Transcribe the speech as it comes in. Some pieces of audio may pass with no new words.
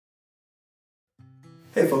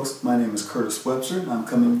Hey folks, my name is Curtis Webster and I'm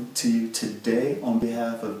coming to you today on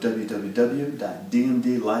behalf of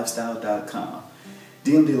www.DMDLifestyle.com.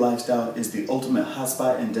 DMD Lifestyle is the ultimate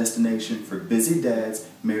hotspot and destination for busy dads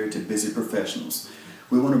married to busy professionals.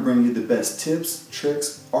 We want to bring you the best tips,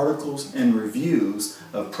 tricks, articles, and reviews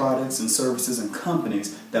of products and services and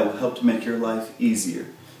companies that will help to make your life easier.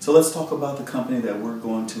 So let's talk about the company that we're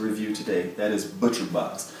going to review today. That is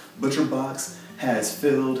ButcherBox. ButcherBox has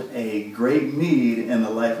filled a great need in the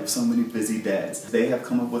life of so many busy dads. They have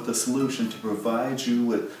come up with a solution to provide you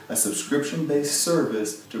with a subscription-based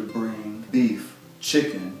service to bring beef,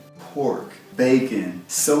 chicken, pork, bacon,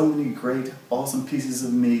 so many great, awesome pieces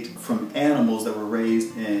of meat from animals that were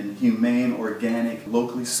raised in humane, organic,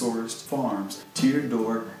 locally sourced farms to your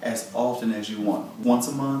door as often as you want. Once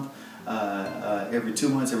a month, every 2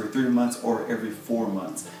 months, every 3 months, or every 4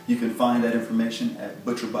 months. You can find that information at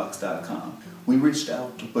butcherbox.com. We reached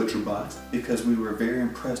out to ButcherBox because we were very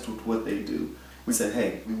impressed with what they do. We said,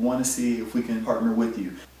 hey, we want to see if we can partner with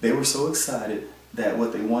you. They were so excited that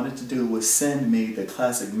what they wanted to do was send me the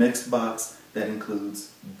classic mixed box that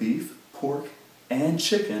includes beef, pork, and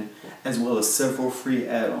chicken, as well as several free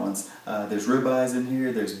add-ons. There's ribeyes in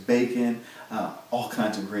here, there's bacon, all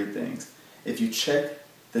kinds of great things. If you check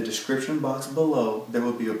the description box below, there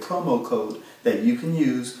will be a promo code that you can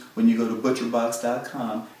use when you go to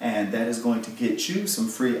butcherbox.com, and that is going to get you some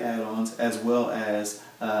free add-ons as well as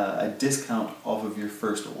a discount off of your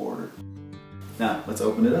first order. Now, let's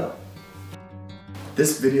open it up.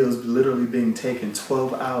 This video is literally being taken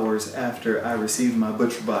 12 hours after I received my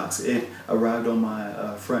ButcherBox. It arrived on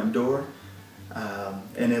my front door,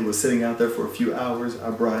 and it was sitting out there for a few hours. I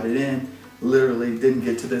brought it in. Literally didn't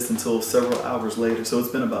get to this until several hours later, so it's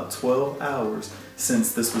been about 12 hours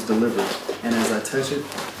since this was delivered. And as I touch it,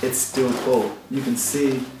 it's still cold. You can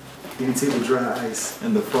see the dry ice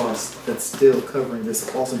and the frost that's still covering this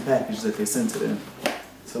awesome package that they sent it in.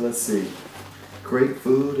 So let's see. Great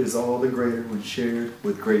food is all the greater when shared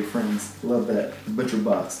with great friends. Love that.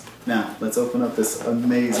 ButcherBox. Now let's open up this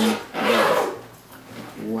amazing bag.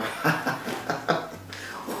 Wow.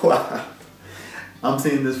 Wow. I'm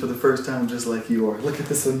seeing this for the first time just like you are. Look at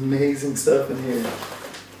this amazing stuff in here.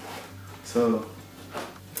 So,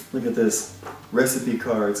 look at this. Recipe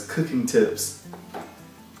cards, cooking tips.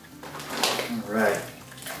 Alright.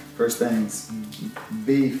 First things,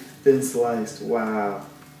 beef, thin sliced. Wow.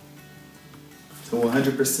 So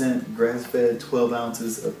 100% grass-fed, 12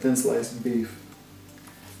 ounces of thin sliced beef.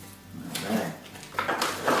 Alright.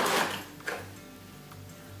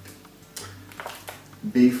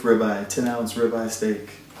 Beef ribeye, 10-ounce ribeye steak.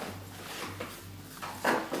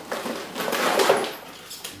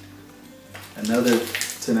 Another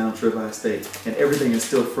 10-ounce ribeye steak. And everything is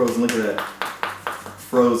still frozen. Look at that.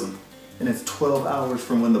 Frozen. And it's 12 hours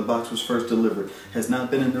from when the box was first delivered. Has not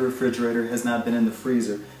been in the refrigerator, has not been in the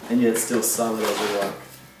freezer, and yet still solid as a rock.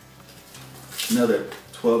 Another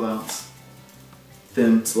 12-ounce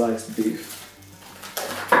thin sliced beef.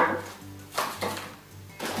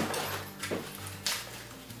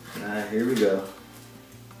 Here we go.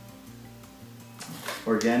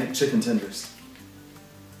 Organic chicken tenders.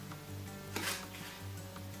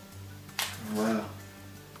 Wow.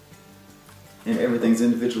 And everything's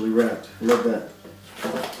individually wrapped. Love that.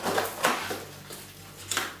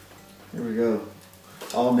 Here we go.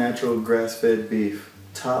 All natural grass-fed beef.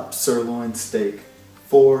 Top sirloin steak.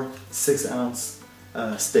 4 6-ounce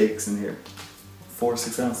steaks in here. 4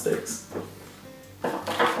 6-ounce steaks.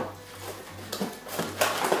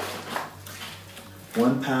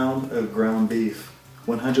 1 pound of ground beef,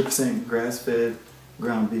 100% grass-fed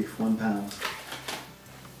ground beef, 1 pound.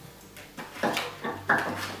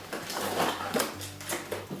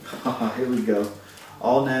 Here we go.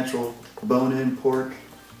 All natural bone-in pork,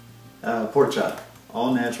 pork chop.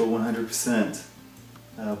 All natural 100%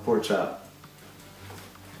 pork chop.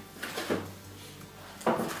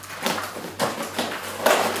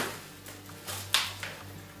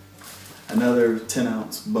 Another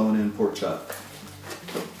 10-ounce bone-in pork chop.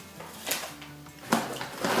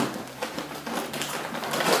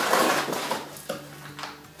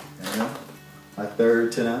 My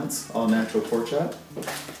third 10-ounce all-natural pork chop.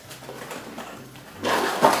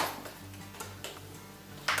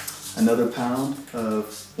 Another pound of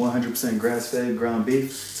 100% grass-fed ground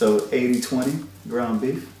beef, so 80-20 ground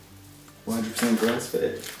beef, 100%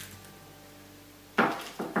 grass-fed.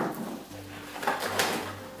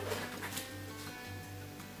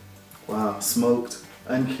 Wow, smoked,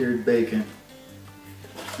 uncured bacon.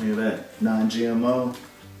 Look at that, non-GMO,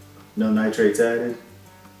 no nitrates added.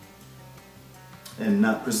 And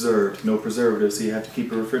not preserved, no preservatives, so you have to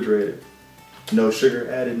keep it refrigerated. No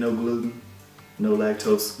sugar added, no gluten, no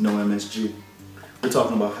lactose, no MSG. We're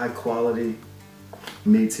talking about high quality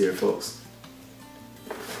meats here, folks.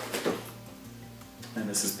 And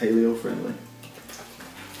this is paleo friendly.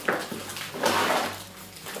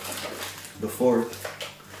 The fourth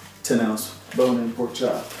 10-ounce bone-in pork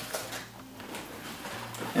chop.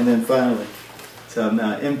 And then finally, so I've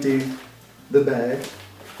now emptied the bag,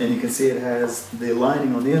 and you can see it has the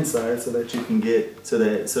lining on the inside so that you can get, so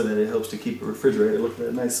that it helps to keep it refrigerated. Look at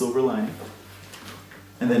that nice silver lining.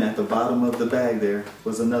 And then at the bottom of the bag there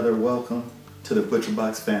was another welcome to the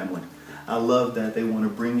ButcherBox family. I love that they want to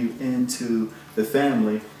bring you into the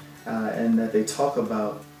family and that they talk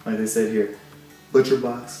about, like they said here,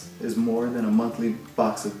 ButcherBox is more than a monthly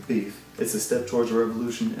box of beef. It's a step towards a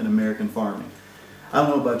revolution in American farming. I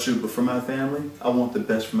don't know about you, but for my family, I want the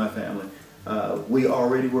best for my family. We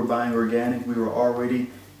already were buying organic. We were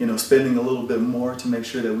already, spending a little bit more to make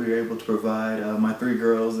sure that we were able to provide my 3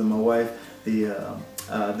 girls and my wife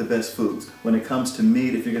the best foods. When it comes to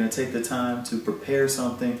meat, if you're going to take the time to prepare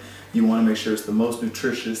something, you want to make sure it's the most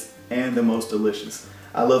nutritious and the most delicious.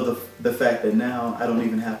 I love the fact that now I don't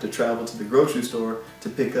even have to travel to the grocery store to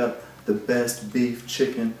pick up the best beef,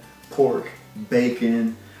 chicken, pork,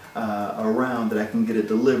 bacon around, that I can get it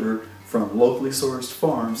delivered from locally sourced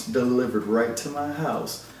farms, delivered right to my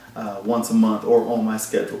house once a month, or on my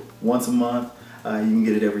schedule. Once a month, you can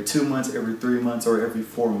get it every 2 months, every 3 months, or every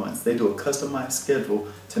 4 months. They do a customized schedule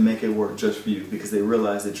to make it work just for you, because they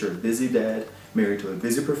realize that you're a busy dad, married to a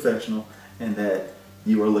busy professional, and that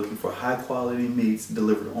you are looking for high quality meats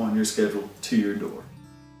delivered on your schedule to your door.